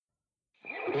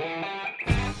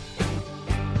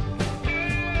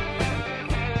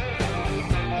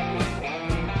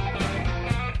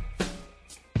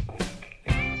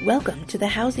Welcome to the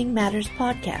Housing Matters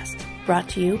Podcast, brought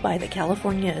to you by the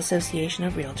California Association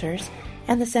of Realtors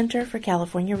and the Center for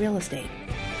California Real Estate.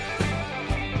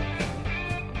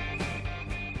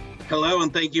 Hello,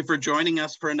 and thank you for joining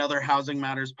us for another Housing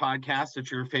Matters podcast. It's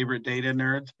your favorite data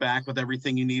nerds, back with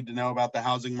everything you need to know about the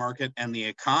housing market and the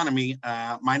economy.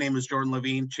 My name is Jordan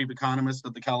Levine, Chief Economist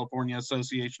at the California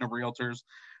Association of Realtors,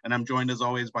 and I'm joined as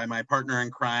always by my partner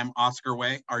in crime, Oscar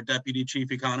Way, our Deputy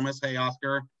Chief Economist. Hey,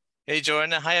 Oscar. Hey,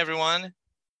 Jordan. Hi, everyone.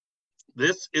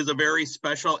 This is a very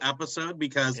special episode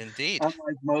because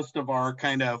unlike most of our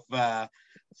kind of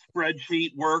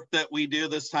spreadsheet work that we do,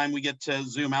 this time we get to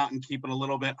zoom out and keep it a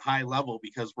little bit high level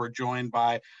because we're joined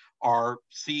by our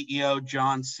CEO,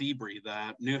 John Seabree,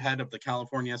 the new head of the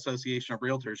California Association of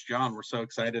Realtors. John, we're so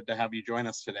excited to have you join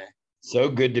us today. So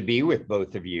good to be with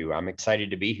both of you. I'm excited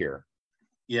to be here.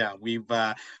 Yeah, we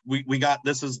got,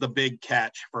 this is the big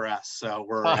catch for us. So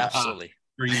we're absolutely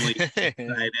extremely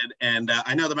excited. And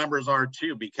I know the members are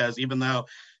too, because even though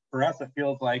for us, it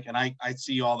feels like, and I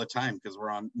see you all the time because we're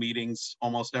on meetings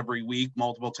almost every week,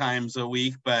 multiple times a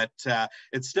week, but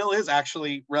it still is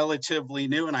actually relatively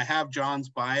new. And I have John's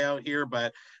bio here,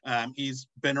 but he's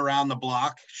been around the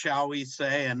block, shall we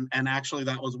say. And actually,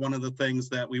 that was one of the things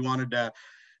that we wanted to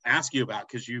ask you about,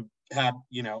 because you had,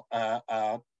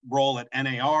 a role at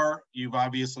NAR. You've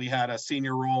obviously had a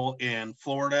senior role in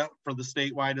Florida for the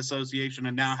statewide association,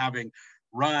 and now having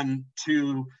run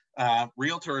two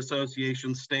realtor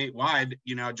associations statewide,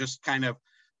 just kind of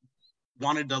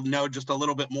wanted to know just a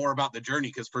little bit more about the journey,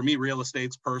 because for me, real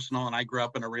estate's personal, and I grew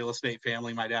up in a real estate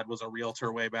family. My dad was a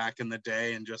realtor way back in the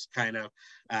day, and just kind of,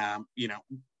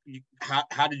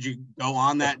 how did you go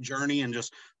on that journey, and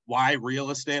just why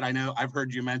real estate? I know I've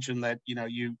heard you mention that,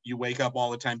 you wake up all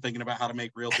the time thinking about how to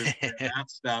make realtors do that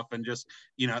stuff, and just,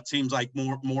 it seems like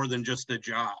more than just a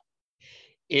job.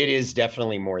 It is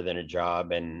definitely more than a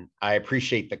job, and I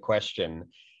appreciate the question.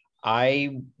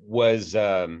 I was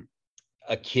a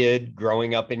kid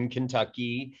growing up in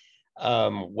Kentucky,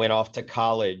 went off to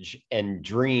college and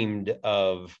dreamed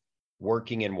of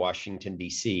working in Washington,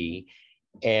 D.C.,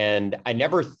 and I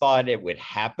never thought it would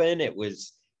happen. It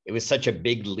was such a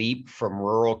big leap from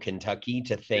rural Kentucky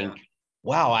to think,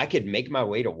 wow, I could make my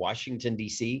way to Washington,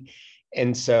 D.C.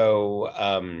 And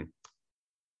so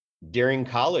during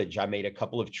college, I made a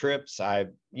couple of trips. I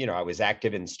was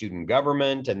active in student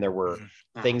government, and there were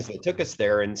things that took us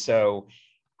there. And so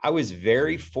I was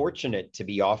very fortunate to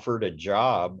be offered a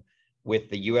job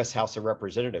with the U.S. House of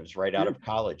Representatives right out of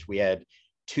college. We had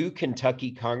two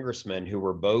Kentucky congressmen who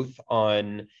were both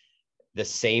on the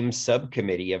same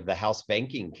subcommittee of the House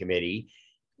Banking Committee,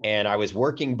 and I was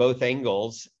working both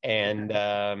angles, and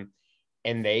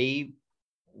they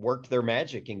worked their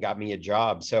magic and got me a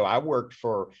job. So I worked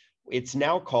for, it's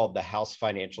now called the House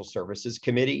Financial Services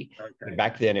Committee. Okay.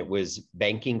 Back then it was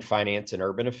Banking, Finance, and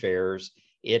Urban Affairs.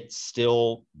 It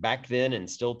still, back then and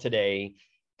still today,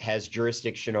 has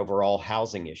jurisdiction over all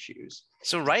housing issues.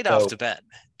 So off the bat,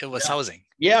 it was housing.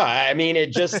 Yeah, I mean,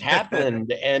 it just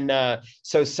happened. And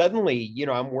so suddenly,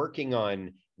 I'm working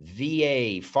on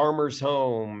VA, Farmers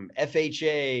Home,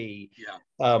 FHA,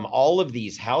 all of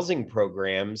these housing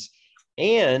programs,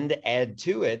 and add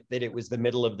to it that it was the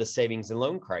middle of the savings and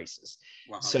loan crisis.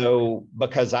 Wow. So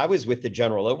because I was with the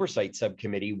General Oversight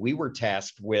Subcommittee, we were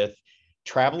tasked with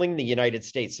traveling the United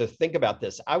States. So think about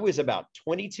this. I was about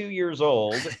 22 years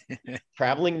old,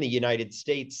 traveling the United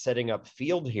States, setting up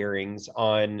field hearings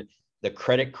on the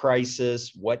credit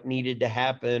crisis, what needed to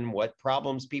happen, what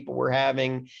problems people were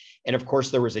having. And of course,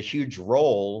 there was a huge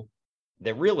role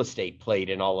that real estate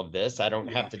played in all of this. I don't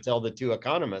have to tell the two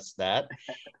economists that.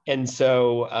 And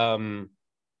so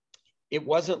it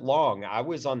wasn't long. I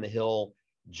was on the Hill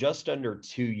just under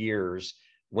 2 years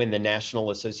when the National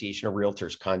Association of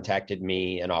Realtors contacted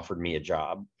me and offered me a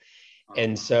job.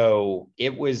 And so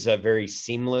it was a very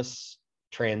seamless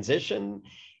transition.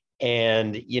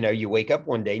 And, you wake up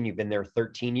one day and you've been there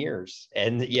 13 years.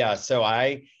 And so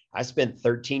I spent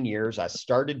 13 years. I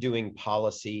started doing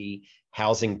policy,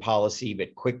 housing policy,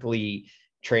 but quickly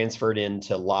transferred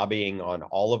into lobbying on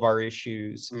all of our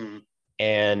issues.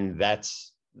 And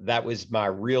that was my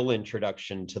real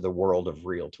introduction to the world of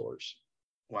realtors.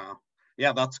 Wow.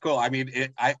 Yeah, that's cool. I mean,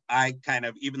 I kind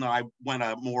of, even though I went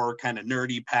a more kind of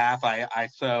nerdy path, I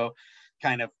so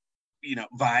kind of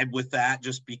vibe with that,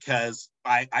 just because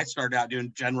I started out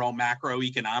doing general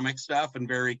macroeconomic stuff, and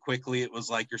very quickly it was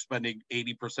like you're spending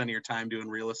 80% of your time doing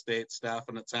real estate stuff.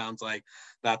 And it sounds like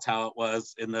that's how it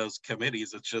was in those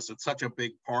committees. It's such a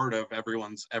big part of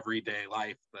everyone's everyday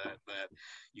life that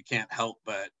you can't help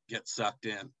but get sucked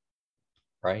in.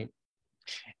 Right.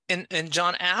 And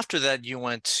John, after that, you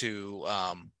went to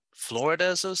Florida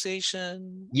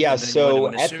Association? Yeah.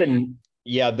 So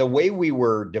the way we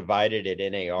were divided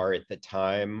at NAR at the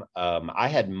time, I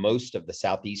had most of the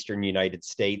Southeastern United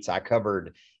States. I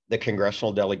covered the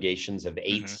congressional delegations of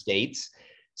 8 states.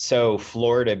 So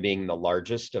Florida being the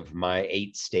largest of my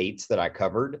 8 states that I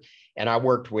covered. And I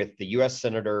worked with the US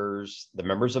senators, the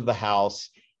members of the House,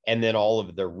 and then all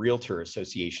of the realtor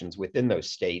associations within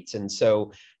those states. And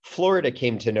so Florida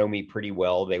came to know me pretty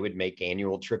well. They would make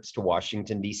annual trips to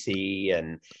Washington, D.C.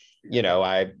 And,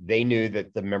 they knew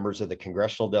that the members of the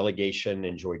congressional delegation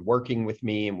enjoyed working with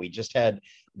me, and we just had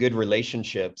good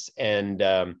relationships.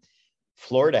 And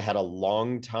Florida had a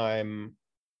long-time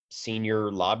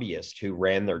senior lobbyist who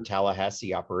ran their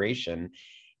Tallahassee operation,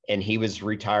 and he was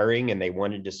retiring, and they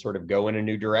wanted to sort of go in a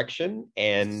new direction.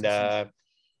 And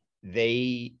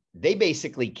they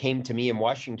basically came to me in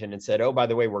Washington and said, "Oh, by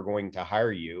the way, we're going to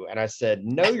hire you." And I said,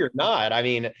 "No, you're not. I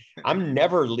mean, I'm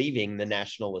never leaving the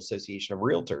National Association of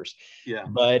Realtors." Yeah.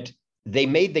 But they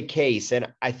made the case.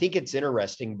 And I think it's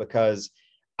interesting because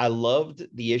I loved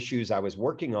the issues I was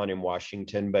working on in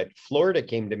Washington, but Florida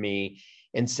came to me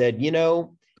and said,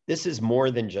 this is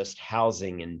more than just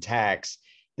housing and tax.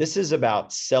 This is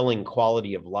about selling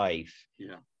quality of life.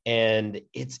 Yeah. And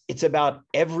it's about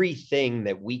everything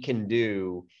that we can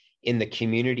do in the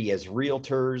community as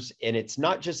realtors. And it's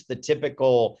not just the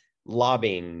typical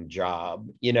lobbying job,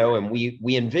 and we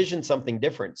envision something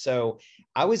different. So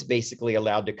I was basically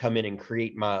allowed to come in and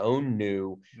create my own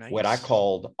new, what I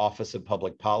called Office of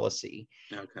Public Policy.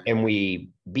 Okay. And we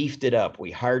beefed it up.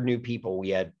 We hired new people. We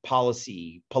had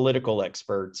political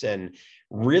experts, and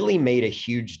really made a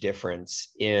huge difference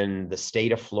in the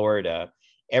state of Florida.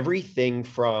 Everything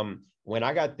from when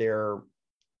I got there,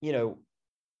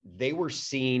 they were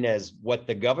seen as, what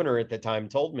the governor at the time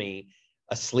told me,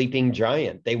 a sleeping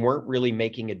giant. They weren't really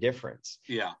making a difference.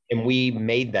 Yeah. And we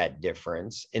made that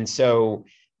difference. And so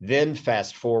then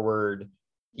fast forward,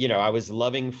 I was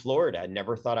loving Florida. I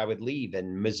never thought I would leave.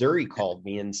 And Missouri called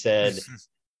me and said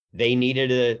they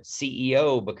needed a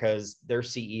CEO because their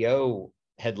CEO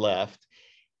had left.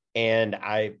 And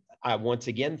I once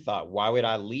again thought, why would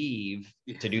I leave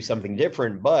to do something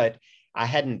different? But I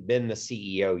hadn't been the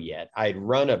CEO yet. I'd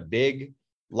run a big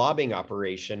lobbying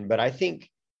operation, but I think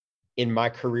in my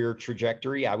career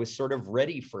trajectory, I was sort of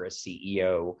ready for a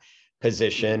CEO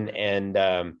position.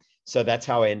 And so that's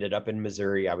how I ended up in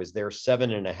Missouri. I was there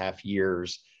 7.5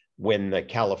 years when the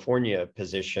California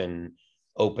position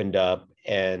opened up.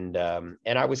 And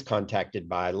I was contacted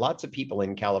by lots of people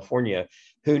in California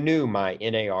who knew my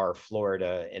NAR,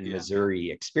 Florida, and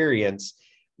Missouri experience,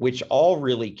 which all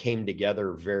really came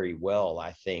together very well,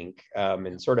 I think,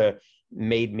 and sort of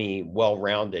made me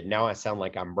well-rounded. Now I sound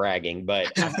like I'm bragging,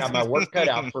 but I've got my work cut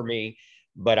out for me.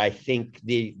 But I think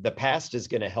the past is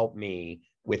going to help me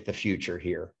with the future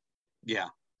here. Yeah.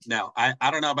 No,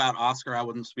 I don't know about Oscar. I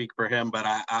wouldn't speak for him, but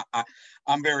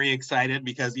I'm very excited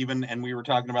because and we were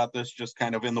talking about this just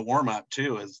kind of in the warm up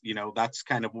too, is, that's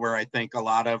kind of where I think a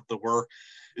lot of the work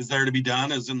is there to be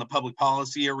done, is in the public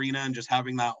policy arena, and just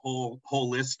having that whole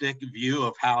holistic view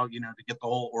of how, to get the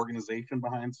whole organization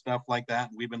behind stuff like that.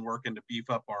 And we've been working to beef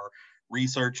up our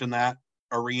research in that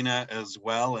arena as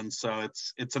well. And so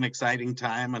it's an exciting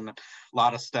time and a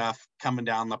lot of stuff coming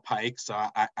down the pike. So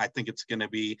I think it's going to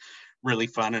be really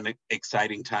fun and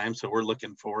exciting time. So we're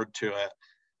looking forward to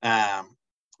it.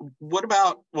 What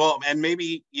about, and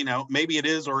maybe it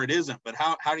is or it isn't, but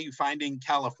how are you finding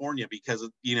California? Because,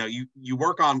 you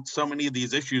work on so many of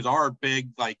these issues are big,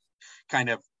 like kind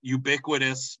of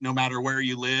ubiquitous, no matter where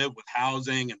you live, with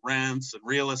housing and rents and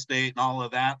real estate and all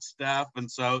of that stuff.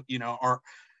 And so,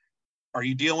 are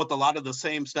you dealing with a lot of the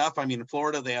same stuff? I mean, in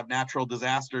Florida, they have natural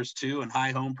disasters too, and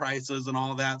high home prices and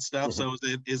all of that stuff. So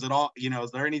is it all,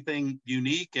 is there anything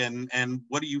unique, and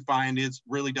what do you find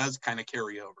really does kind of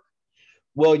carry over?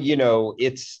 Well,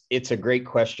 it's a great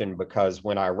question, because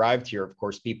when I arrived here, of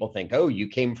course, people think, oh, you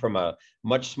came from a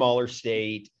much smaller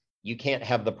state, you can't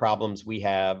have the problems we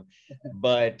have.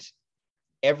 But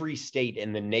every state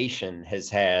in the nation has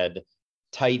had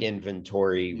tight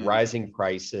inventory, rising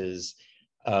prices.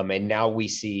 And now we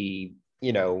see,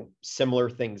 similar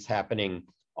things happening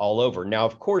all over. Now,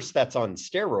 of course, that's on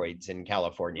steroids in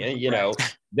California.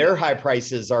 Their high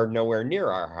prices are nowhere near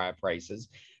our high prices.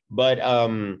 But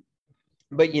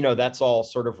but that's all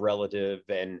sort of relative.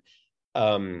 And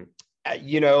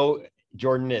you know,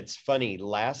 Jordan, it's funny,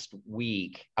 last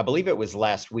week, I believe it was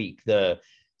last week, the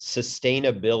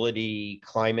sustainability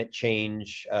climate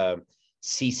change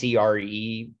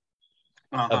CCRE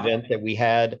event that we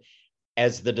had,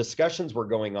 as the discussions were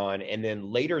going on. And then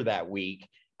later that week,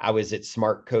 I was at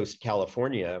Smart Coast,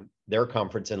 California, their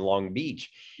conference in Long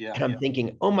Beach. Yeah, and I'm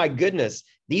thinking, oh my goodness,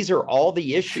 these are all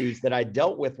the issues that I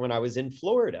dealt with when I was in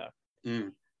Florida.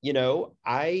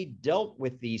 I dealt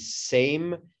with these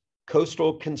same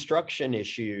coastal construction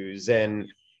issues, and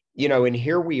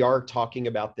here we are talking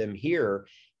about them here.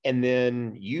 And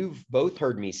then you've both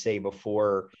heard me say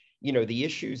before, the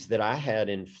issues that I had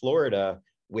in Florida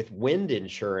with wind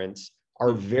insurance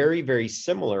are very, very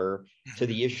similar to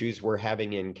the issues we're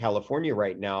having in California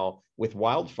right now with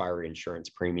wildfire insurance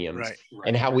premiums,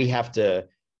 and how we have to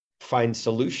find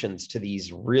solutions to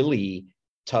these really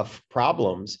tough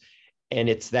problems. And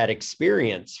it's that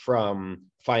experience from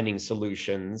finding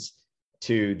solutions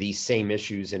to these same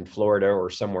issues in Florida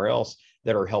or somewhere else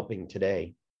that are helping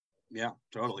today. Yeah,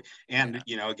 totally. And,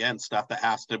 again, stuff that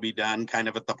has to be done kind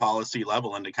of at the policy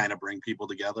level and to kind of bring people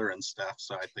together and stuff.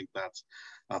 So I think that's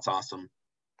awesome.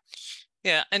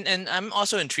 Yeah. And I'm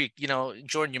also intrigued,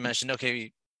 Jordan, you mentioned,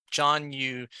 okay, John,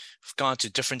 you've gone to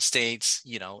different states,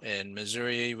 in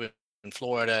Missouri, in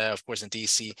Florida, of course, in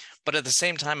DC, but at the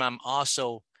same time, I'm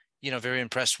also very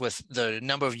impressed with the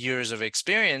number of years of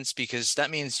experience, because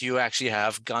that means you actually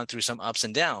have gone through some ups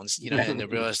and downs, in the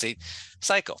real estate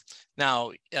cycle.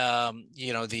 Now, even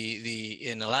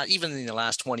in the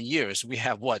last 20 years, we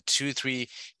have 2-3,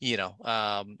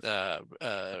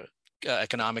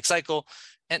 economic cycle.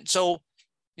 And so,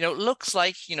 looks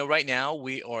like, right now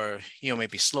we are,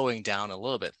 maybe slowing down a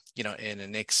little bit, in the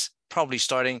next, probably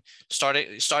started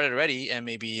already, and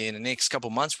maybe in the next couple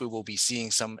of months we will be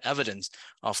seeing some evidence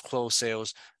of closed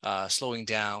sales slowing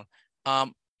down.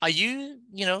 Are you,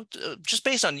 just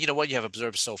based on what you have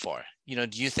observed so far, do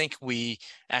you think we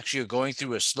actually are going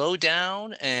through a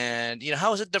slowdown? And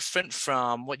how is it different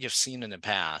from what you've seen in the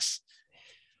past?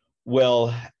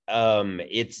 Well,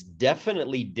 it's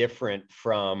definitely different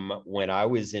from when I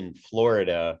was in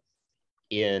Florida.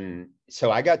 So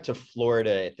I got to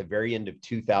Florida at the very end of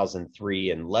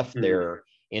 2003 and left there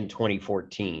in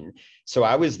 2014. So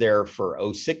I was there for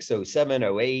 06, 07,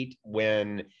 08,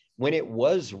 when it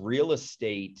was real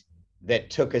estate that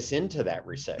took us into that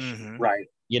recession. Right.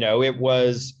 It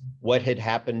was what had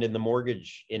happened in the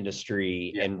mortgage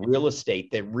industry and real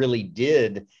estate that really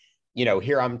did,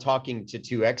 here I'm talking to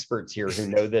two experts here who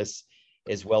know this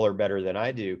as well or better than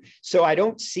I do. So I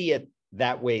don't see it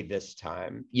that way this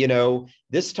time.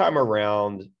 This time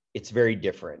around, it's very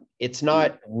different. It's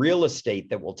not real estate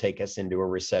that will take us into a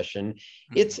recession.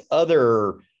 It's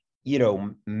other,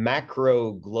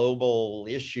 macro global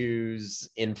issues,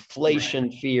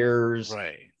 inflation fears,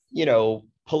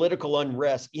 political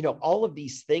unrest, all of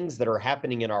these things that are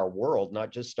happening in our world,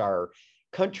 not just our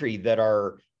country, that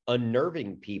are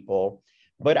unnerving people.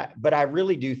 But I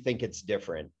really do think it's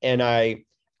different. And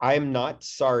I'm not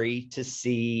sorry to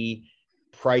see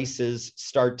prices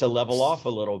start to level off a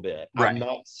little bit. I'm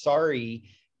not sorry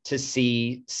to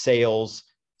see sales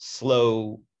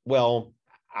slow. Well,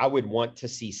 I would want to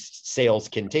see sales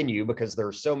continue because there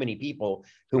are so many people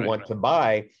who want to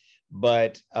buy,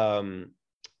 but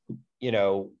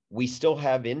we still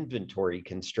have inventory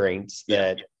constraints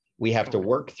that we have to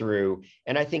work through.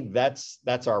 And I think that's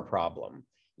our problem.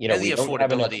 We don't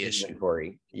have enough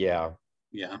inventory. Yeah.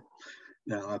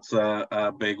 No, that's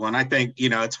a big one. I think,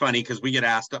 it's funny because we get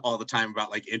asked all the time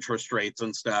about like interest rates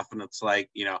and stuff. And it's like,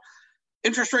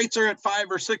 interest rates are at 5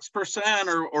 or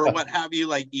 6% or what have you,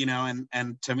 like,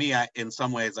 and to me, in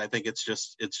some ways, I think it's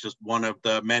just one of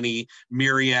the many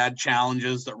myriad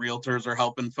challenges that realtors are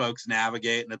helping folks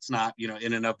navigate. And it's not,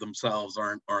 in and of themselves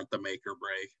aren't the make or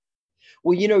break.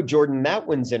 Well, Jordan, that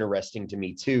one's interesting to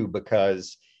me too,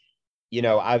 because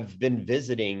I've been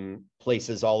visiting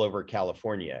places all over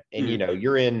California, and,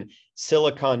 you're in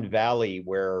Silicon Valley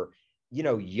where,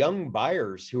 young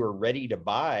buyers who are ready to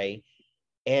buy.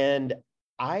 And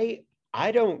I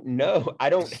don't know. I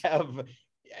don't have,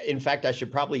 in fact, I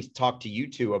should probably talk to you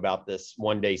two about this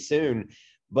one day soon,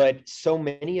 but so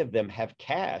many of them have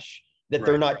cash that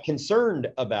they're not concerned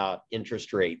about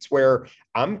interest rates, where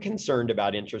I'm concerned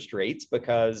about interest rates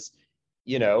because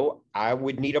I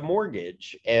would need a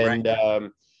mortgage. And,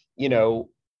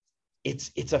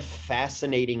 it's a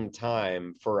fascinating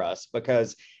time for us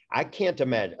because I can't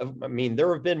imagine. I mean,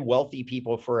 there have been wealthy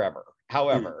people forever.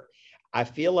 However, I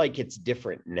feel like it's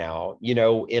different now,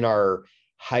 in our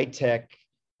high-tech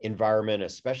environment,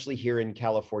 especially here in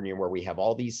California, where we have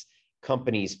all these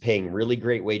companies paying really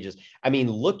great wages. I mean,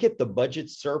 look at the budget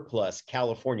surplus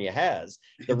California has.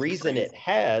 The reason it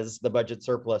has the budget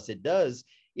surplus it does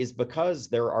is because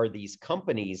there are these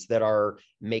companies that are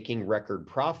making record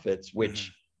profits,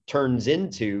 which turns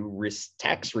into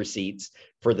tax receipts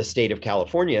for the state of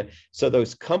California. So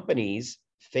those companies,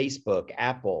 Facebook,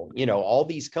 Apple, all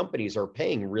these companies are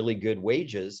paying really good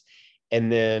wages. And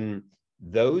then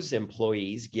those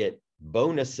employees get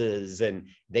bonuses and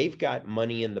they've got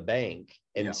money in the bank.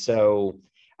 And so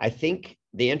I think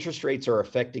the interest rates are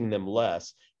affecting them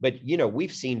less. But,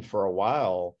 we've seen for a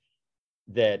while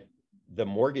that the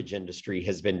mortgage industry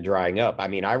has been drying up. I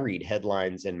mean, I read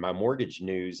headlines in my mortgage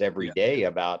news every day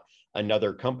about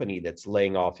another company that's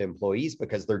laying off employees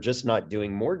because they're just not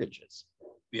doing mortgages.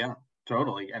 Yeah,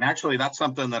 totally. And actually, that's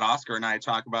something that Oscar and I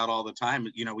talk about all the time.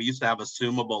 We used to have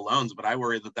assumable loans, but I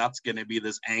worry that that's going to be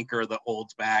this anchor that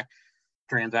holds back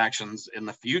transactions in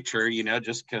the future,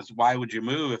 just because why would you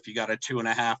move if you got a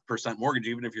 2.5% mortgage?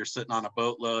 Even if you're sitting on a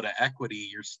boatload of equity,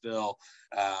 you're still,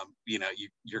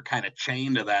 you're kind of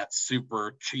chained to that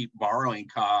super cheap borrowing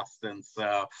cost. And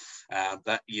so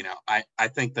that, I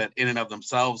think that in and of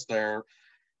themselves,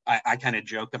 I kind of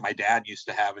joke that my dad used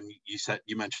to have, and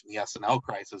you mentioned the S&L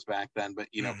crisis back then, but,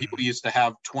 people used to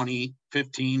have 20%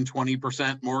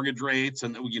 mortgage rates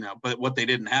and, but what they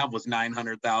didn't have was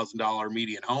 $900,000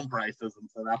 median home prices. And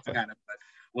so that's kind of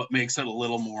what makes it a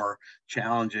little more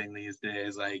challenging these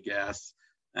days, I guess.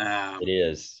 It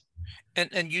is.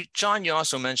 And John, you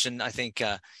also mentioned, I think,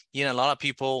 a lot of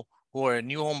people who are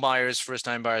new home buyers, first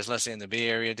time buyers, let's say in the Bay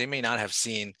Area, they may not have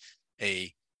seen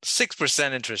a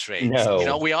 6% interest rate.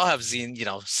 No. We all have seen,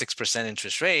 6%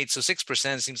 interest rate. So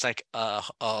 6% seems like a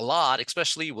lot,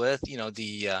 especially with,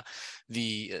 the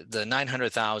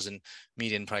 900,000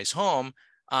 median price home.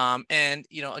 And,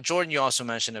 Jordan, you also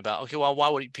mentioned about, okay, well, why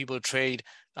would people trade,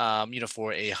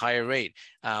 for a higher rate?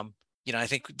 I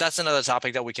think that's another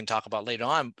topic that we can talk about later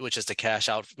on, which is the cash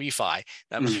out refi.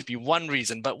 That might be one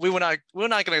reason, but we're not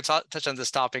going to touch on this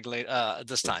topic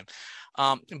this time.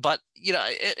 But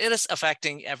it is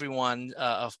affecting everyone.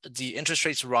 The interest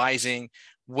rates rising,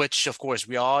 which of course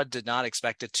we all did not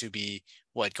expect it to be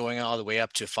going all the way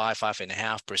up to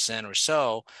 5.5% or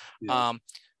so.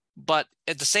 But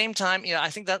at the same time, I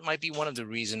think that might be one of the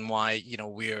reasons why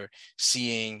we're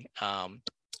seeing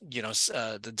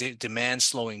the demand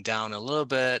slowing down a little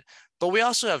bit. But we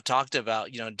also have talked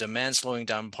about demand slowing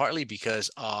down partly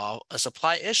because of a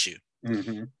supply issue.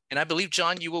 And I believe,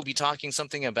 John, you will be talking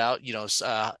something about,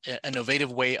 an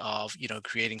innovative way of,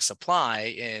 creating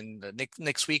supply in the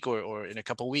next week or in a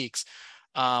couple of weeks.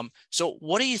 So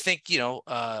what do you think,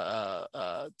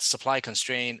 supply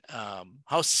constraint,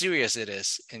 how serious it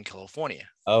is in California?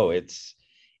 Oh, it's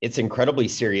incredibly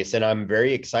serious. And I'm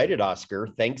very excited, Oscar.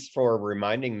 Thanks for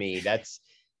reminding me. That's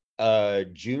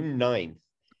June 9th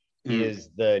is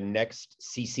the next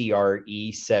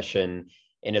CCRE session.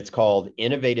 And it's called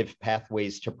Innovative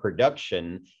Pathways to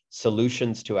Production,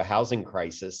 Solutions to a Housing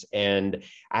Crisis. And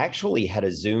I actually had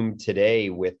a Zoom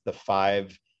today with the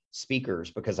 5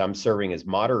 speakers because I'm serving as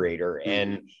moderator.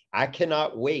 And I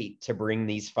cannot wait to bring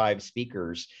these 5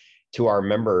 speakers to our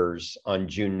members on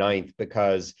June 9th,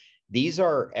 because these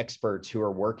are experts who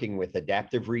are working with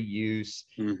adaptive reuse.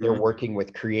 They're working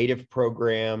with creative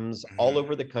programs all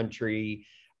over the country.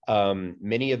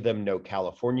 Many of them know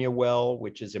California well,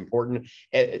 which is important.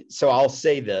 So I'll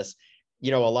say this, a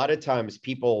lot of times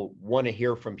people want to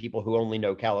hear from people who only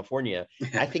know California.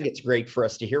 I think it's great for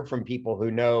us to hear from people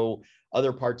who know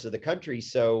other parts of the country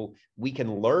so we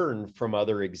can learn from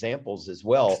other examples as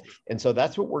well. And so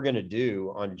that's what we're going to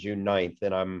do on June 9th.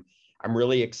 And I'm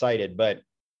really excited, but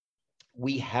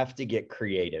we have to get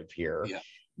creative here,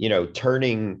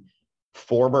 turning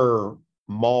former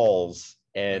malls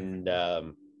and,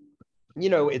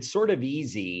 it's sort of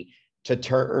easy to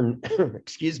turn,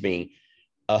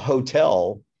 a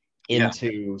hotel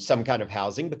into some kind of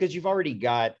housing because you've already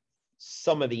got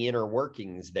some of the inner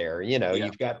workings there.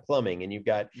 You've got plumbing and you've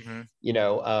got,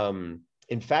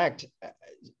 in fact,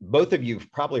 both of you have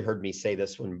probably heard me say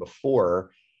this one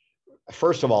before.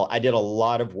 First of all, I did a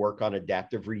lot of work on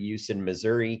adaptive reuse in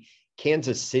Missouri.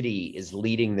 Kansas City is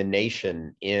leading the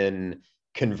nation in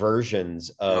conversions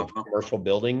of commercial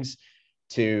buildings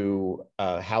to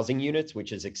housing units,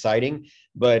 which is exciting.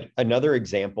 But another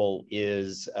example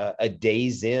is a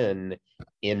Days Inn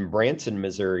in Branson,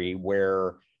 Missouri,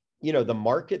 where, the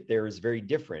market there is very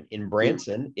different. In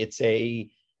Branson, it's a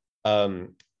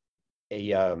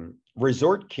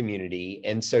resort community.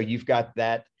 And so you've got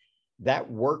that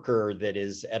worker that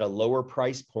is at a lower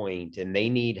price point and they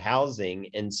need housing.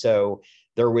 And so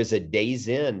there was a Days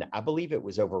Inn, I believe it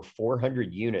was over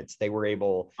 400 units they were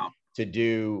able to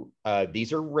do,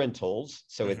 these are rentals,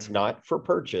 so it's not for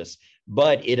purchase,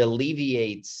 but it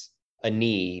alleviates a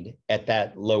need at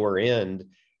that lower end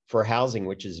for housing,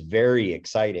 which is very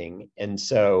exciting. And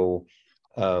so,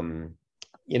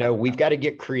 we've got to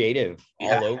get creative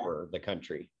all over the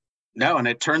country. No, and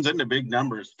it turns into big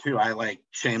numbers too. I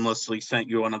shamelessly sent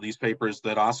you one of these papers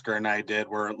that Oscar and I did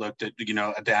where it looked at,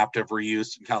 adaptive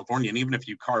reuse in California. And even if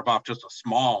you carve off just a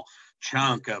small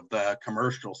chunk of the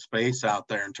commercial space out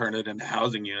there and turn it into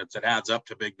housing units, it adds up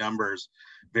to big numbers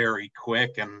very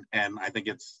quick. And I think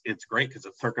it's great because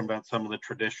it circumvents some of the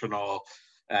traditional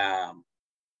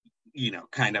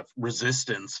kind of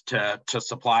resistance to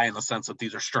supply, in the sense that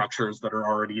these are structures that are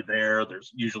already there. There's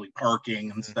usually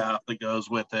parking and stuff that goes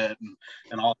with it,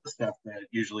 and all the stuff that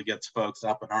usually gets folks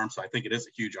up in arms. So I think it is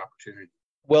a huge opportunity.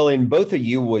 Well, and both of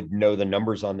you would know the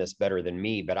numbers on this better than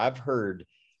me, but I've heard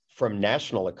from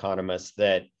national economists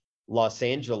that Los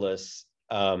Angeles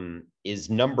is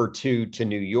number 2 to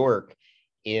New York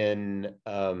in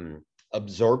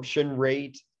absorption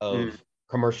rate of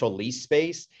commercial lease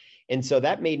space. And so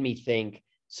that made me think,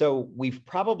 so we've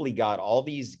probably got all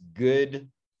these good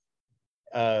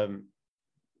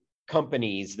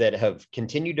companies that have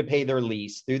continued to pay their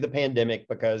lease through the pandemic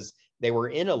because they were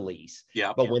in a lease.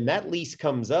 Yeah. But when that lease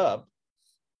comes up,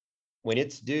 when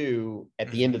it's due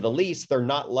at the end of the lease, they're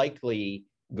not likely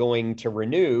going to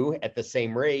renew at the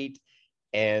same rate,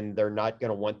 and they're not going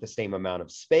to want the same amount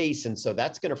of space. And so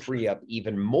that's going to free up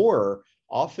even more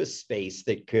office space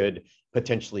that could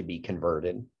potentially be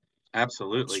converted.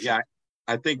 Absolutely. Yeah.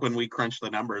 I think when we crunch the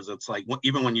numbers, it's like,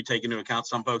 even when you take into account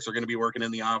some folks are going to be working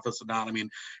in the office and not,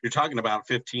 you're talking about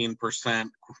 15%,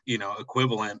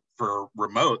 equivalent for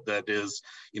remote. That is,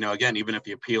 again, even if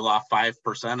you peel off 5%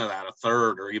 of that, a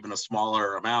third or even a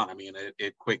smaller amount,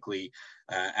 it quickly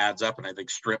adds up. And I think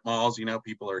strip malls,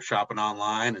 people are shopping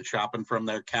online and shopping from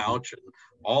their couch and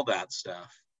all that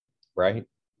stuff. Right.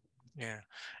 Yeah.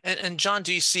 And John,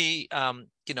 do you see,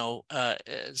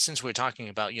 since we're talking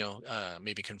about,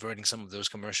 maybe converting some of those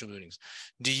commercial buildings,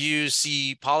 do you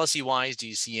see policy-wise, do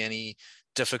you see any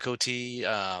difficulty,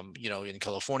 in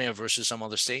California versus some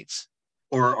other states?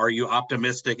 Or are you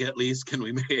optimistic at least? Can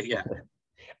we make it? Yeah.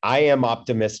 I am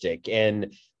optimistic.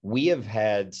 And we have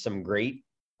had some great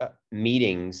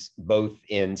meetings both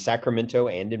in Sacramento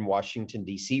and in Washington,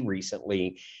 D.C.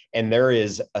 recently. And there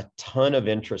is a ton of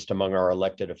interest among our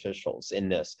elected officials in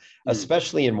this,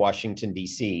 especially in Washington,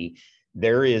 D.C.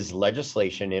 There is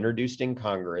legislation introduced in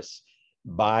Congress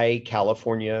by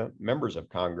California members of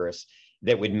Congress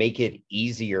that would make it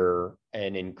easier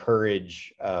and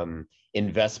encourage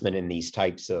investment in these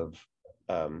types of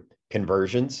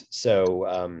conversions. So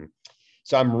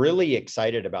I'm really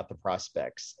excited about the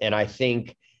prospects. And I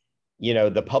think,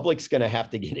 the public's going to have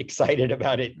to get excited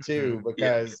about it too,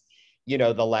 because,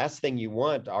 the last thing you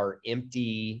want are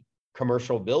empty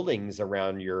commercial buildings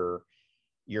around your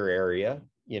area.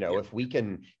 If we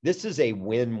can, this is a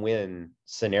win-win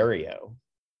scenario.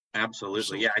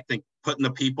 Absolutely. Yeah. I think putting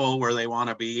the people where they want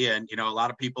to be, and, a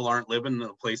lot of people aren't living in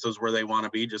the places where they want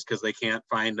to be just because they can't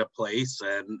find a place.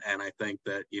 And I think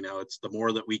that, it's the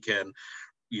more that we can,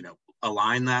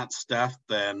 align that stuff,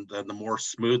 then the more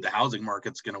smooth the housing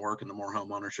market's going to work, and the more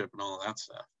home ownership and all of that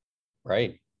stuff.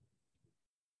 Right.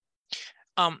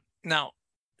 Now,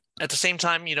 at the same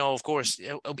time, of course,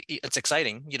 it's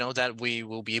exciting, that we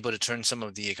will be able to turn some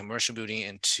of the commercial building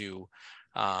into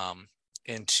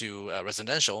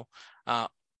residential. But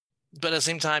at the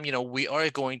same time, we are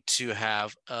going to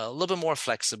have a little bit more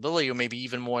flexibility, or maybe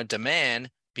even more demand,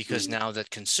 because now that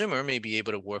consumer may be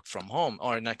able to work from home,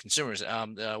 or not consumers,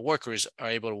 workers are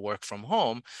able to work from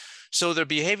home. So their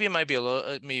behavior might be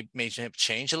may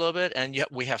change a little bit. And yet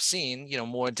we have seen,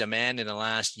 more demand in the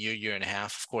last year and a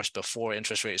half, of course, before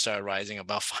interest rates started rising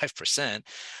about 5%.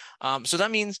 So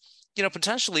that means,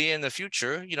 potentially in the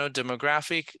future,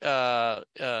 demographic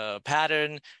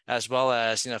pattern, as well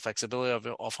as,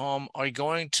 flexibility of home, are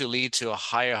going to lead to a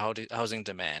higher housing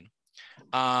demand.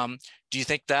 Do you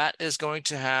think that is going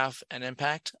to have an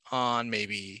impact on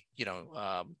maybe,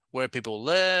 where people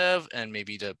live, and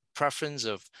maybe the preference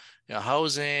of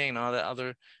housing and all that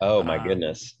other? Oh, my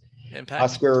goodness. Impact?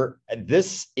 Oscar,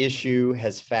 this issue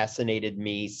has fascinated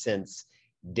me since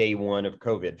day one of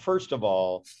COVID. First of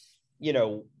all,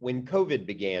 when COVID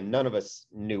began, none of us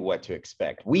knew what to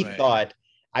expect. We thought,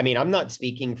 I'm not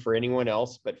speaking for anyone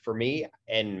else, but for me,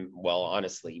 and well,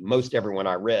 honestly, most everyone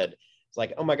I read, it's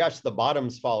like, oh my gosh, the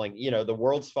bottom's falling, the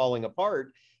world's falling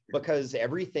apart, because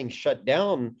everything shut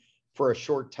down for a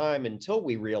short time until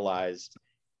we realized,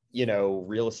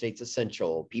 real estate's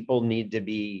essential. People need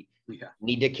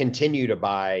to continue to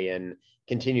buy and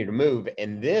continue to move.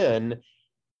 And then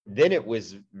then it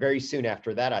was very soon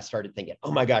after that, I started thinking,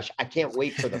 oh my gosh, I can't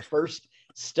wait for the first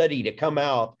study to come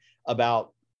out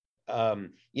about,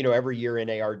 every year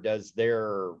NAR does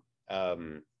their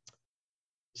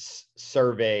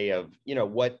survey of,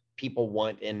 what people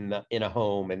want in a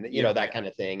home and, that kind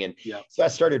of thing. And so I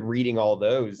started reading all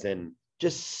those, and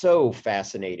just so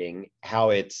fascinating how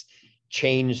it's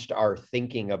changed our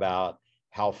thinking about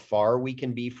how far we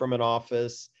can be from an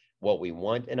office, what we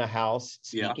want in a house.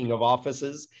 Speaking of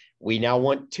offices, we now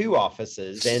want 2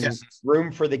 offices and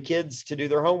room for the kids to do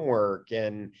their homework,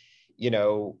 and,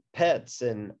 pets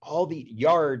and all the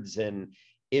yards. And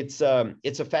it's a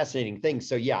fascinating thing.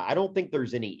 So I don't think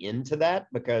there's any end to that,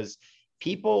 because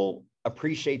people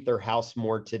appreciate their house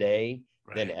more today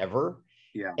than ever.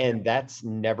 And that's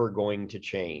never going to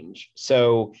change.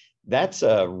 So that's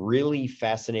a really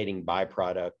fascinating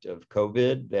byproduct of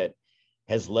COVID that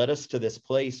has led us to this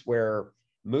place where,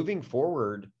 moving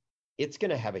forward, it's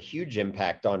going to have a huge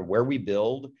impact on where we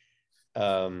build,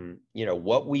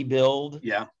 what we build,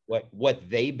 what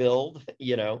they build,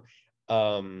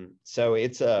 so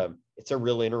it's a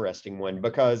real interesting one,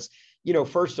 because,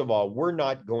 first of all, we're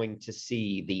not going to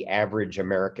see the average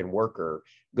American worker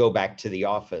go back to the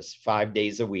office 5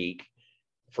 days a week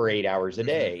for 8 hours a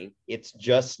day. It's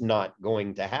just not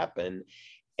going to happen.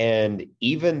 And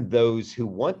even those who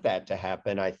want that to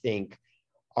happen, I think,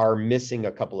 are missing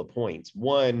a couple of points.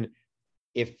 One,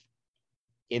 if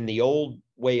in the old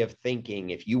way of thinking,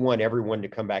 if you want everyone to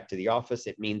come back to the office,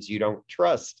 it means you don't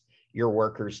trust your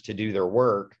workers to do their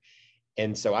work.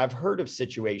 And so I've heard of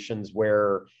situations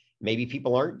where maybe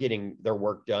people aren't getting their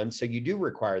work done, so you do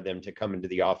require them to come into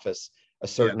the office a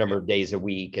certain number of days a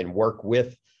week and work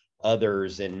with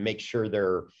others and make sure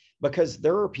because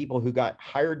there are people who got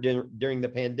hired during the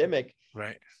pandemic,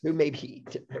 who maybe,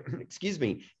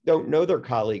 don't know their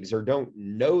colleagues or don't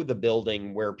know the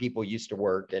building where people used to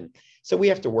work. And so we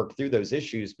have to work through those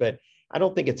issues, but I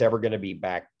don't think it's ever going to be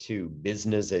back to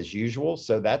business as usual.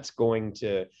 So that's going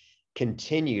to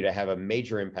continue to have a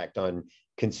major impact on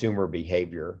consumer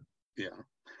behavior. Yeah.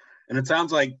 And it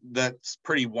sounds like that's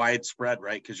pretty widespread,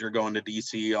 right? Because you're going to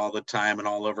DC all the time and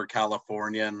all over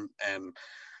California. And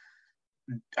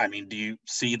I mean, do you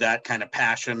see that kind of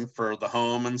passion for the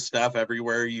home and stuff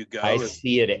everywhere you go? I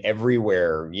see it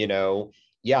everywhere,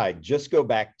 I just go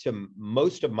back to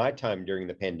most of my time during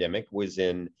the pandemic was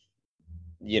in,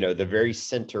 the very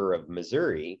center of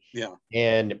Missouri.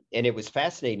 And it was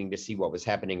fascinating to see what was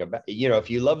happening about, if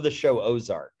you love the show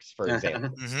Ozarks, for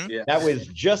example, that was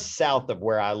just south of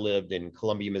where I lived in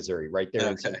Columbia, Missouri, right there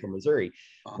in central Missouri.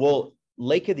 Well,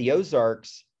 Lake of the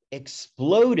Ozarks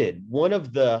exploded, one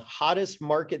of the hottest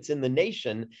markets in the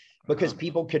nation, because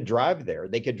people could drive there.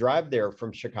 They could drive there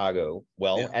from Chicago.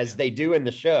 Well, as they do in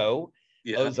the show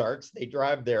Ozarks, they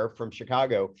drive there from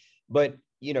Chicago. But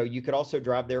you could also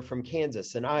drive there from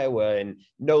Kansas and Iowa. And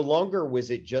no longer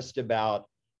was it just about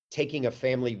taking a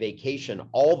family vacation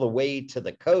all the way to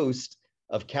the coast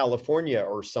of California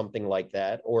or something like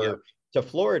that, or to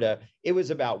Florida. It was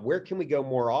about, where can we go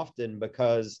more often?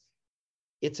 Because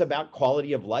it's about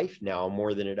quality of life now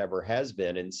more than it ever has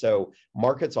been. And so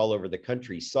markets all over the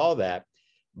country saw that.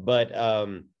 But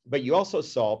you also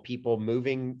saw people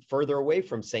moving further away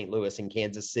from St. Louis and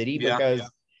Kansas City because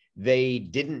they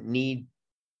didn't need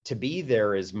to be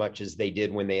there as much as they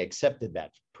did when they accepted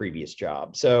that previous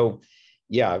job. So,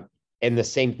 and the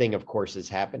same thing, of course, is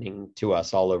happening to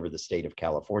us all over the state of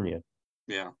California.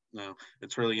 Yeah, no,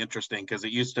 it's really interesting, because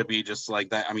it used to be just like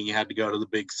that. I mean, you had to go to the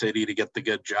big city to get the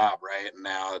good job, right? And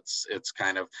now it's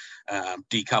kind of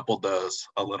decoupled those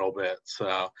a little bit.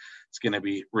 So it's going to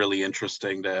be really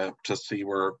interesting to see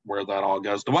where that all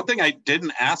goes. The one thing I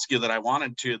didn't ask you that I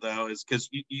wanted to, though, is because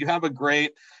you have a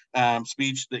great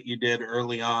speech that you did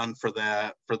early on for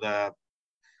the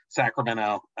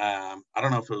Sacramento. I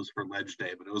don't know if it was for Ledge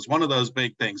Day, but it was one of those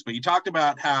big things. But you talked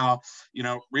about how,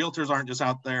 realtors aren't just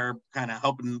out there kind of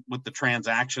helping with the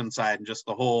transaction side and just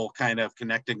the whole kind of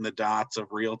connecting the dots of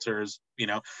realtors,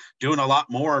 doing a lot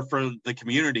more for the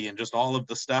community and just all of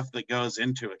the stuff that goes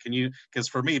into it. Because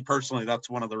for me personally, that's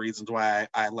one of the reasons why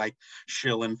I like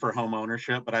shilling for home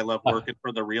ownership, but I love working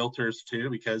for the realtors too,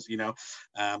 because,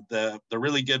 the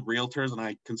really good realtors, and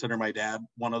I consider my dad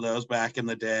one of those back in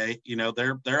the day,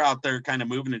 they're out there kind of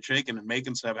moving and shaking and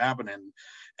making stuff happen.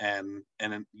 And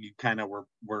you kind of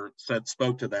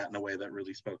spoke to that in a way that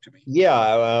really spoke to me.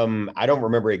 I don't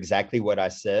remember exactly what I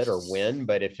said or when,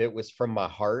 but if it was from my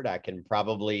heart, I can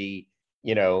probably,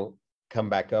 come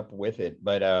back up with it.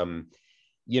 But, the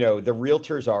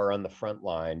realtors are on the front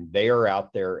line. They are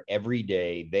out there every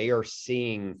day. They are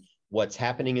seeing what's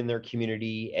happening in their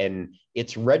community, and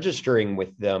it's registering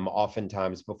with them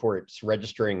oftentimes before it's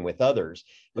registering with others,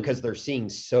 because they're seeing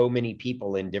so many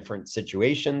people in different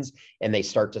situations and they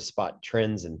start to spot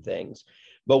trends and things.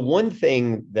 But one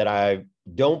thing that I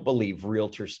don't believe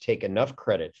realtors take enough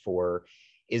credit for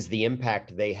is the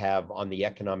impact they have on the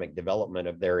economic development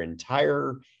of their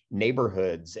entire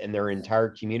neighborhoods and their entire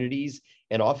communities,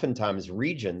 and oftentimes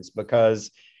regions,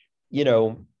 because, you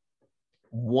know,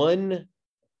 one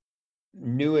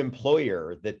new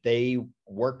employer that they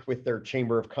worked with their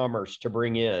Chamber of Commerce to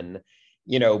bring in,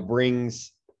 you know,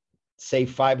 brings, say,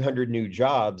 500 new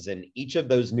jobs, and each of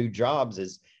those new jobs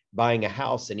is buying a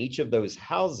house, and each of those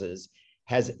houses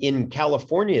has, in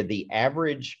California, the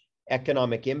average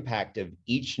economic impact of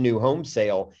each new home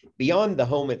sale beyond the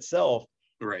home itself,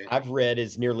 right, I've read,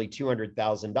 is nearly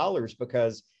 $200,000,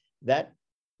 because that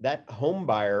home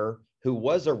buyer who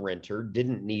was a renter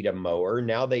didn't need a mower.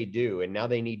 Now they do. And now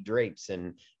they need drapes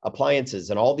and appliances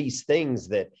and all these things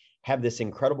that have this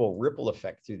incredible ripple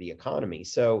effect through the economy.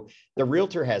 So the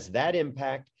realtor has that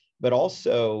impact, but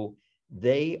also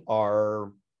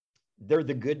they're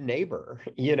the good neighbor,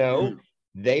 you know.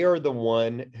 They are the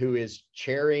one who is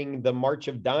chairing the March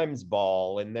of Dimes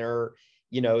ball, and they're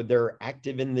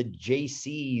active in the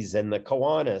JCs and the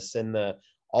Kiwanis and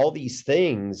all these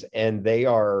things, and they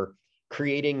are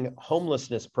creating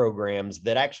homelessness programs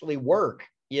that actually work,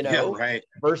 right,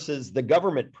 versus the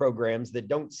government programs that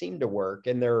don't seem to work.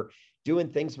 And they're doing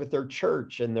things with their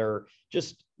church and their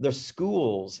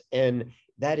schools. And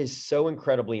that is so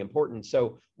incredibly important.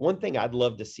 So one thing I'd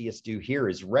love to see us do here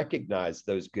is recognize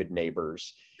those good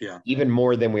neighbors, even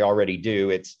more than we already do.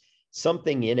 It's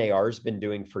something NAR has been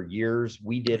doing for years.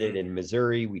 We did it in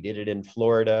Missouri, we did it in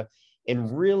Florida,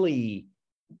 and really,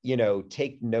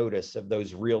 take notice of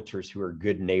those realtors who are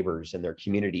good neighbors in their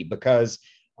community, because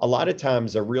a lot of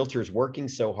times a realtor is working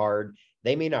so hard,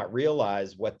 they may not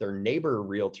realize what their neighbor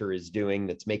realtor is doing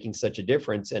that's making such a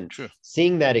difference. And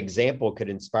seeing that example could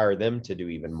inspire them to do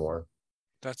even more.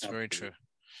 That's very true.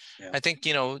 Yeah. I think,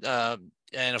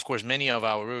 and of course, many of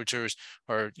our realtors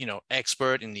are,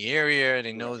 expert in the area.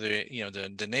 They know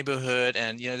the neighborhood,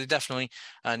 and, they definitely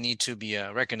need to be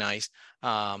recognized,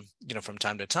 from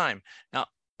time to time. Now,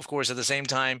 of course, at the same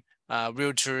time,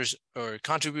 realtors are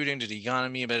contributing to the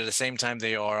economy, but at the same time,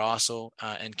 they are also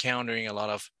encountering a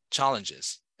lot of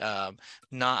challenges.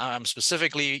 I'm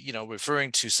specifically,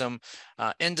 referring to some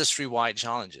industry-wide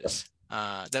challenges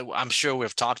that I'm sure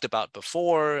we've talked about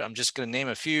before. I'm just going to name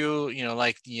a few,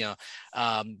 like the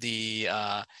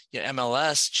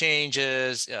MLS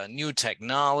changes, new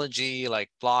technology like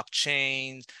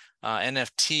blockchain,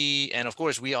 NFT, and of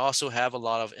course, we also have a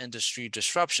lot of industry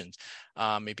disruptions,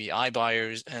 maybe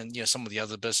iBuyers and some of the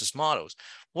other business models.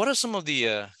 What are some of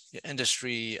the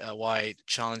industry-wide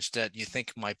challenge that you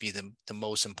think might be the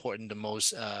most important, the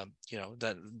most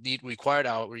that required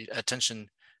our attention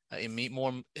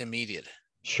more immediate?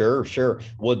 Sure.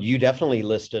 Well, you definitely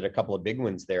listed a couple of big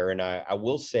ones there, and I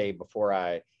will say, before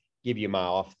I give you my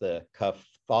off-the-cuff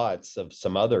thoughts of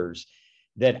some others,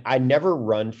 that I never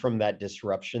run from that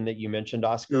disruption that you mentioned,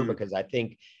 Oscar, because I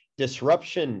think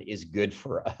disruption is good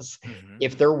for us.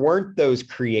 If there weren't those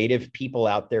creative people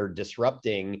out there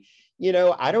disrupting,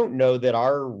 I don't know that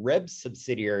our Rebs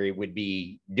subsidiary would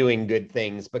be doing good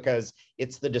things, because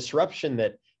it's the disruption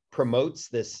that promotes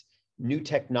this new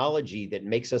technology that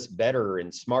makes us better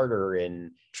and smarter.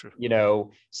 And,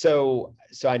 so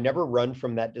I never run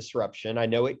from that disruption. I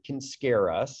know it can scare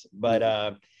us, but,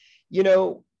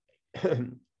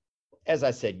 as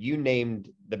I said, you named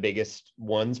the biggest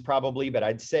ones probably, but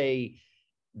I'd say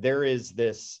there is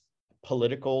this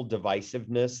political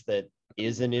divisiveness that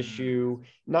is an issue,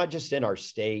 not just in our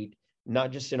state,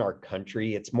 not just in our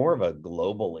country. It's more of a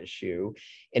global issue.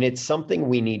 And it's something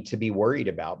we need to be worried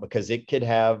about, because it could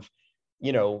have,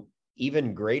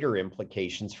 even greater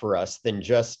implications for us than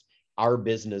just our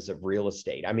business of real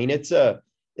estate. I mean, it's a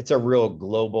real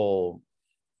global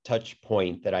touch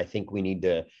point that I think we need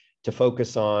to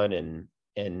focus on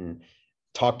and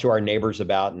talk to our neighbors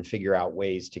about and figure out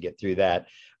ways to get through that.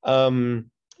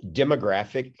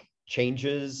 Demographic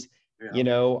changes,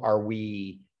 are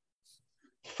we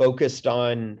focused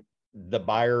on the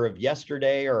buyer of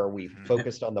yesterday, or are we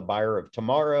focused on the buyer of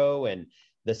tomorrow, and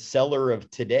the seller of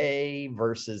today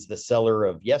versus the seller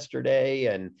of yesterday?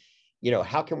 And,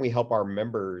 how can we help our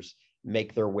members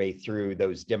make their way through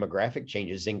those demographic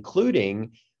changes,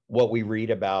 including what we read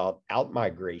about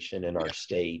out-migration in our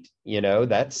state?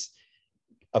 That's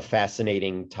a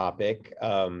fascinating topic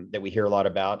that we hear a lot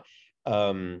about.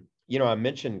 I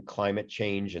mentioned climate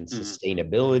change and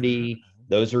sustainability.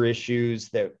 Those are issues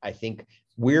that I think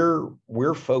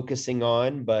we're focusing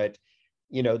on, but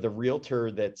the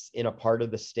realtor that's in a part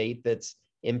of the state that's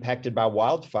impacted by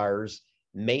wildfires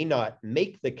may not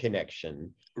make the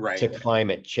connection to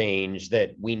climate change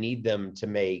that we need them to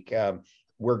make.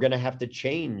 We're going to have to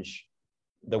change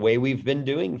the way we've been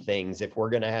doing things if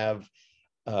we're going to have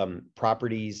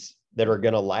properties that are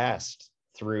going to last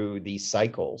through these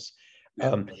cycles.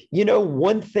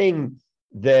 One thing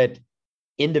that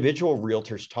individual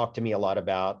realtors talk to me a lot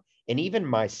about, and even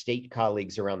my state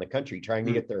colleagues around the country trying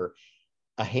to get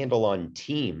a handle on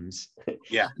teams.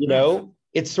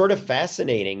 It's sort of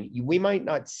fascinating. We might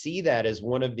not see that as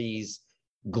one of these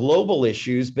global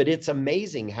issues, but it's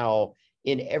amazing how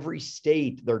in every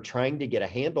state they're trying to get a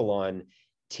handle on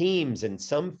teams. And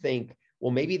some think,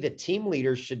 well, maybe the team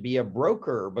leaders should be a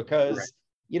broker because,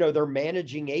 they're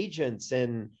managing agents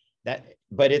and that,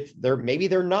 but maybe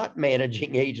they're not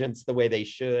managing agents the way they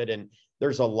should. And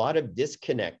there's a lot of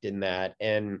disconnect in that.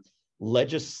 And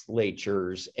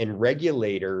legislatures and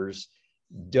regulators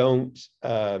don't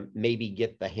maybe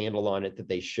get the handle on it that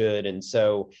they should. And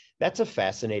so that's a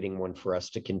fascinating one for us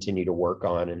to continue to work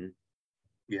on. And,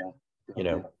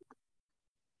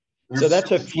 so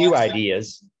that's a few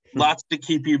ideas. Lots to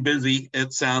keep you busy,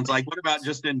 it sounds like. What about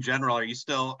just in general? Are you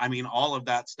still, all of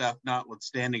that stuff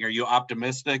notwithstanding, are you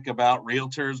optimistic about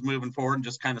realtors moving forward and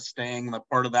just kind of staying the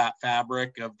part of that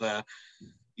fabric of the,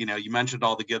 you mentioned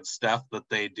all the good stuff that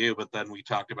they do, but then we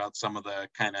talked about some of the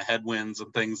kind of headwinds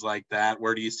and things like that.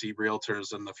 Where do you see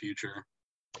realtors in the future?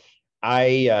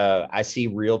 I see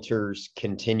realtors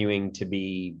continuing to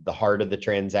be the heart of the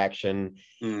transaction.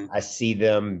 I see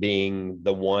them being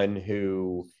the one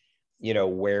who,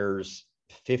 wears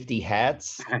 50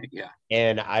 hats.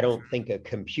 And I don't think a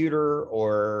computer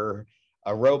or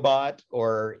a robot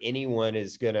or anyone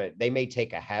is they may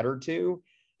take a hat or two,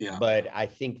 but I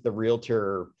think the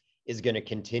realtor is going to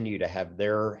continue to have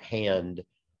their hand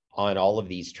on all of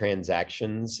these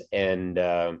transactions. And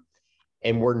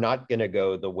we're not going to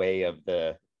go the way of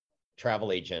the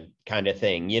travel agent kind of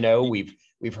thing.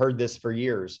 We've heard this for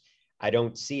years. I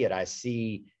don't see it. I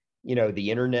see, the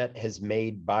internet has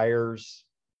made buyers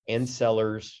and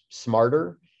sellers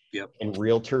smarter, and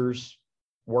realtors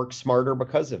work smarter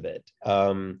because of it.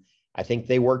 I think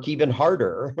they work even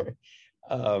harder.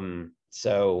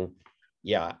 So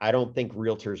I don't think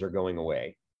realtors are going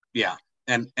away.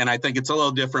 And I think it's a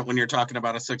little different when you're talking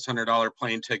about a $600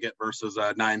 plane ticket versus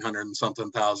a $900 and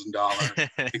something thousand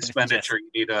expenditure.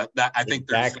 You need I think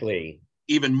there's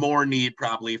even more need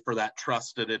probably for that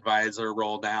trusted advisor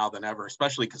role now than ever,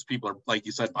 especially because people are, like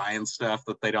you said, buying stuff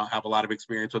that they don't have a lot of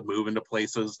experience with, moving to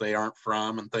places they aren't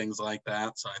from and things like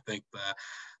that. So I think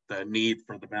the need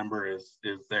for the member is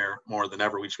there more than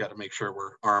ever. We just got to make sure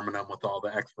we're arming them with all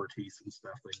the expertise and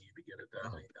stuff they need to get it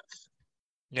done, I guess.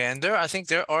 Yeah, and I think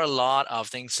there are a lot of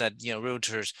things that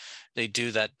realtors they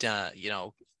do that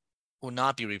will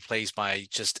not be replaced by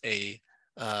just a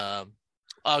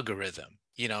algorithm.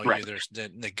 There's the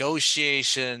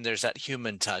negotiation, there's that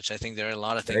human touch. I think there are a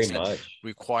lot of things that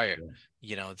require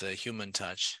the human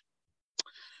touch.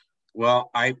 Well,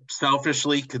 I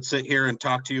selfishly could sit here and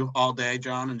talk to you all day,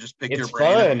 John, and just pick your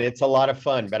brain. It's fun. It's a lot of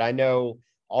fun, but I know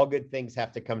all good things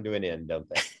have to come to an end, don't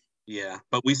they? Yeah,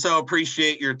 but we so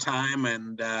appreciate your time,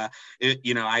 and I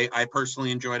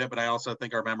personally enjoyed it, but I also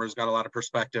think our members got a lot of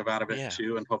perspective out of it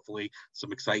too, and hopefully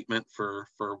some excitement for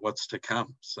what's to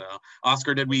come. So,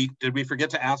 Oscar, did we forget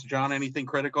to ask John anything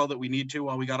critical that we need to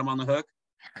while we got him on the hook?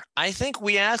 I think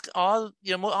we asked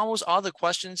almost all the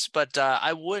questions, but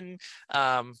I wouldn't.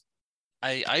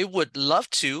 I would love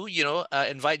to,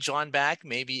 invite John back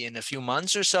maybe in a few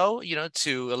months or so,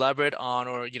 to elaborate on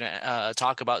or,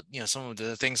 talk about, some of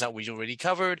the things that we already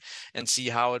covered and see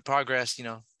how it progressed,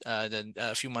 then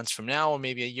a few months from now or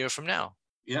maybe a year from now.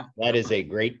 Yeah. That is a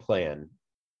great plan.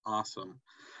 Awesome.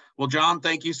 Well, John,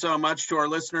 thank you so much. To our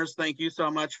listeners, thank you so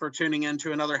much for tuning in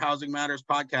to another Housing Matters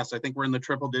podcast. I think we're in the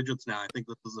triple digits now. I think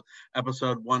this is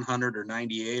episode 100 or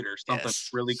 98 or something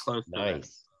really close to that.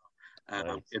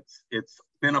 It's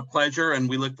been a pleasure, and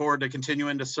we look forward to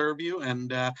continuing to serve you.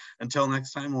 And until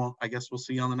next time, I guess we'll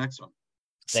see you on the next one.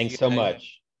 Thanks so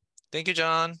much. Thank you,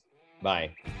 John.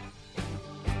 Bye.